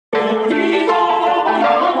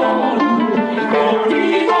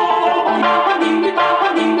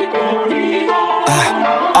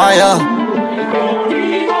Oh yeah.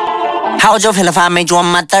 How would you feel if I made you a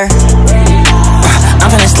mother?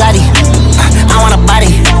 I'm feeling slutty. I want a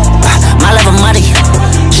body. My liver muddy.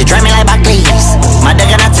 She drank me like Barclays. My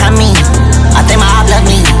dick in her tummy. I think my op left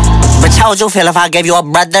me. Bitch, how would you feel if I gave you a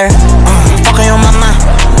brother? Fucking your mama.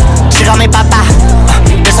 She call me papa.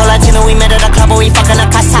 This whole Latino, we met at a club, but we fucking a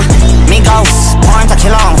casa. Migos, pouring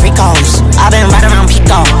tequila on Ricos. I been right around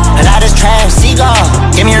Pico. A lot is trash, seagull.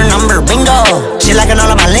 Give me your number, bingo. She liking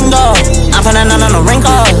all of my lingo. I'm finna none on the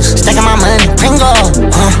wrinkles. Stacking my money, Pringle.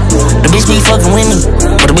 The bitch be fucking with me,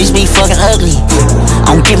 but the bitch be fucking ugly.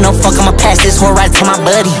 I don't give no fuck, I'ma pass this whole right to my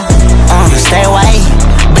buddy. Stay away,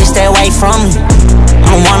 bitch, stay away from me.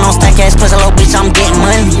 I don't want no stank ass pussy, little bitch, I'm getting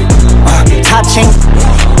money. Top chink,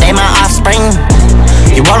 they my offspring.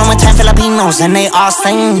 You rollin' with 10 Filipinos and they all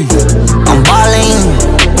sing. I'm ballin',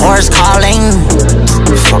 horse calling.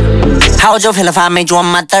 How would you feel if I made you a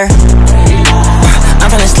mother?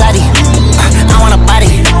 I'm feeling slutty. I want a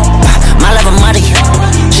body. My liver muddy.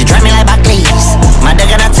 She drank me like Barclays. My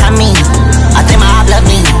dick in her tummy. I think my op left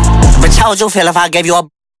me. Bitch, how would you feel if I gave you a...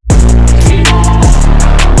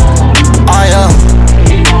 Oh yeah.